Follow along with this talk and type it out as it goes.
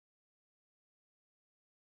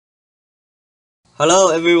Hello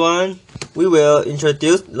everyone, we will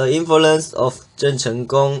introduce the influence of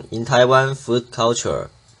Chenggong in Taiwan food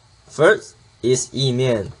culture. First is 意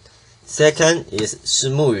面, second is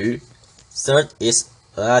虱目鱼, third is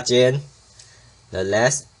蚵仔煎, the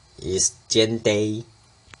last is 煎堆.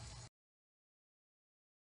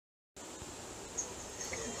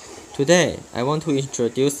 Today, I want to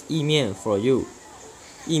introduce 意面 for you.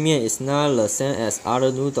 意面 is not the same as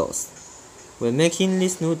other noodles. When making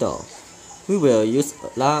this noodle, we will use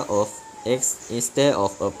a lot of eggs instead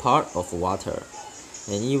of a part of water,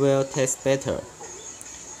 and it will taste better.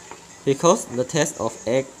 Because the taste of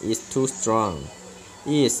egg is too strong,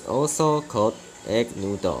 it is also called egg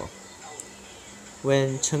noodle.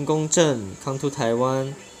 When Chenggong Zheng come to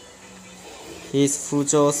Taiwan, his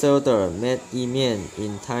Fuzhou seller made 意面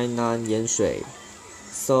in Tainan Yanshui,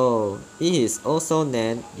 so it is also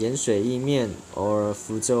named Yanshui 意面 or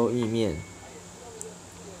Fuzhou 意面.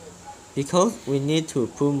 Because we need to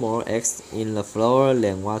put more eggs in the flour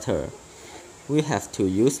than water, we have to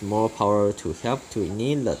use more power to help to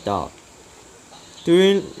knead the dough.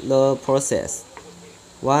 During the process,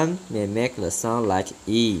 one may make the sound like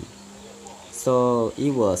E, so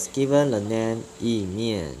it was given the name 意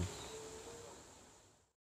面.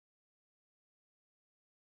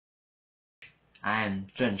 I am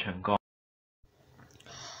Zheng Chenggong.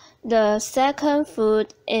 The second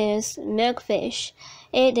food is milkfish.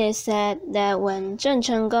 It is said that when Zheng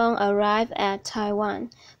Chenggong arrived at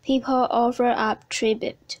Taiwan, people offered up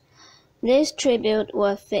tribute. This tribute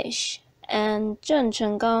was fish, and Zheng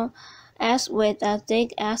Chenggong asked with a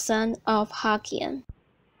thick accent of Hokkien.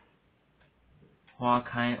 What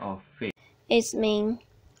kind of fish? It means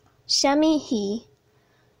虾米鱼,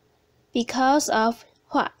 because of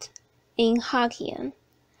what in Hokkien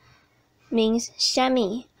means 虾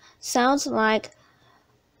米, sounds like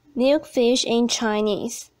milkfish in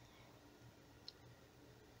Chinese.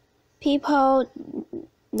 People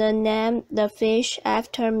name the fish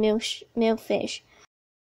after milkfish.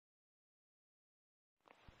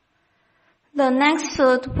 The next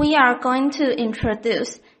food we are going to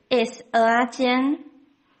introduce is 蚵仔煎.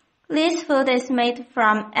 This food is made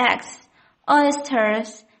from eggs,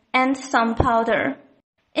 oysters, and some powder.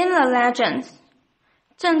 In the legends,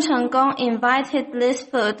 Zheng Chenggong invited this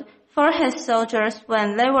food for his soldiers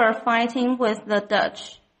when they were fighting with the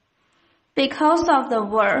Dutch. Because of the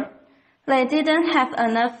war, they didn't have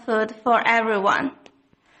enough food for everyone.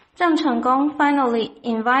 Zheng Chenggong finally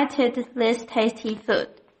invited this tasty food.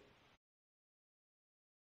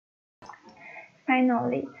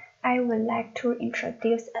 Finally, I would like to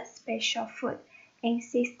introduce a special food. In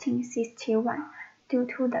 1661, due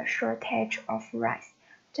to the shortage of rice,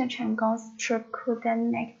 Zheng Chenggong's troops couldn't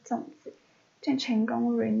make 粽子. Zheng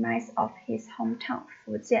Chenggong reminds of his hometown,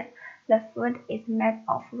 Fujian. The food is made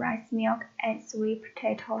of rice milk and sweet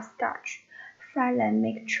potato starch. Fry the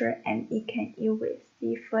mixture and it can eat with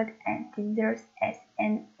seafood and desserts as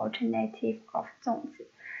an alternative of 粽子.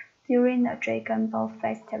 During the Dragon Ball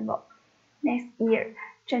Festival next year,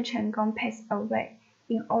 Zheng Chenggong passed away.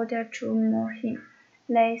 In order to mourn him,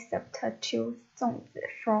 they substitute 粽子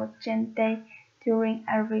for 煎堆 during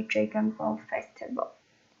every Dragon Ball Festival.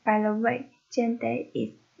 By the way, 煎堆 is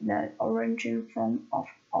the origin form of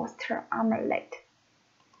oyster omelette.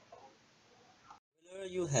 Whether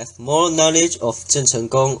you have more knowledge of Zheng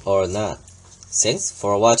Chenggong or not, thanks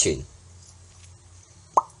for watching.